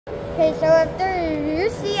Okay, so if you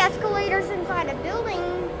see escalators inside a building,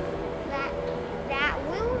 that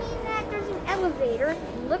will mean that there's an elevator.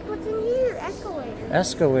 Look what's in here, escalators.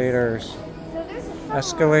 Escalators. So there's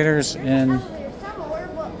Escalators an in. elevator somewhere,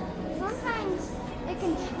 but sometimes it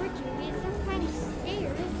can trick you. Sometimes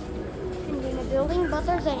stairs can be in a building, but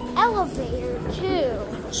there's an elevator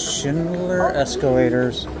too. Schindler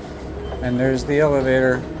escalators. And there's the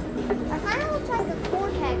elevator. It kind of looks like a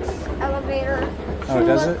Cortex elevator. Oh,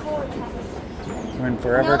 does it? Cortex. We're in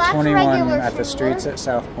Forever No, 21 at the Schindler. streets at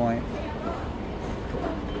Southpoint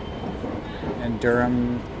in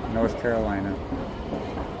Durham, North Carolina.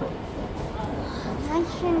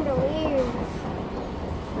 Nice chandeliers.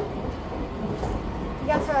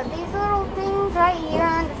 Yeah, so these little things right here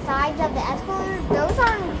on the sides of the escalators, those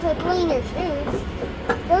aren't to clean your shoes.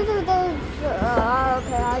 Those are those,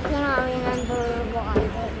 okay, I cannot remember why,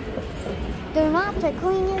 but they're not to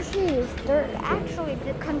clean your shoes. They're actually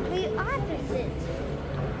the complete opposite.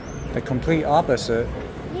 The complete opposite?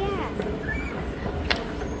 Yeah.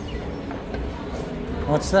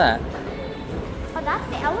 What's that? Oh, that's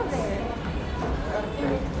the elevator in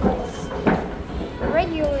this place. A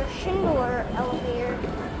regular Schindler elevator.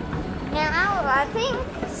 Now, I think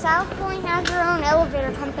Southpoint has their own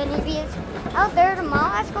elevator company because out there, the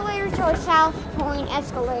mall escalators or Southpoint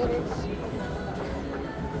escalators.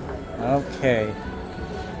 Okay.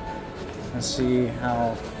 Let's see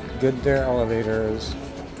how good their elevator is.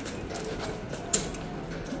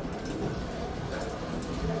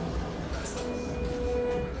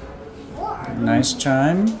 Nice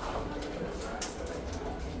chime.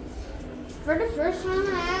 For the first one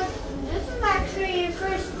I have, this is actually the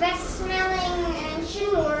first best smelling and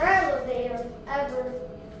Schindler elevator ever.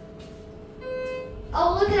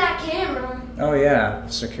 Oh, look at that camera. Oh yeah,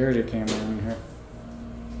 security camera in here.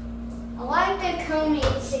 I like the Coney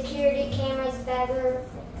security cameras better.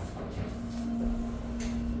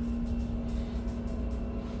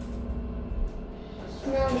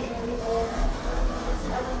 Smells really good. This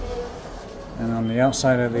elevator. And on the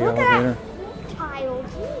outside of the Look elevator. at that tile.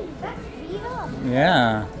 Geez, that's beat up.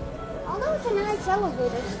 Yeah. Although it's a nice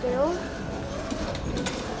elevator still.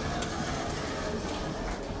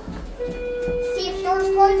 See if doors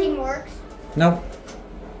closing works. Nope.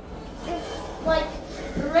 Just like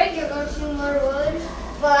the regular Schindler would.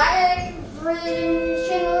 But I've ridden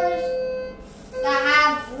Schindlers that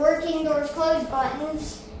have working doors closed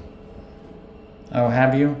buttons. Oh,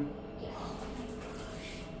 have you?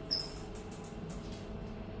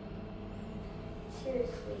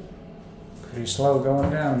 Seriously. Pretty slow going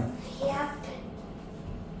down. Yep.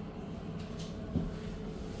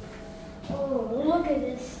 Oh, look at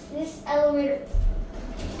this. This elevator.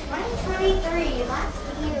 2023. Last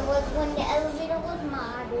year was when the elevator was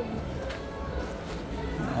modded.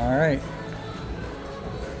 All right.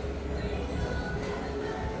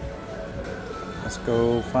 Let's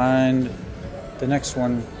go find the next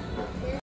one.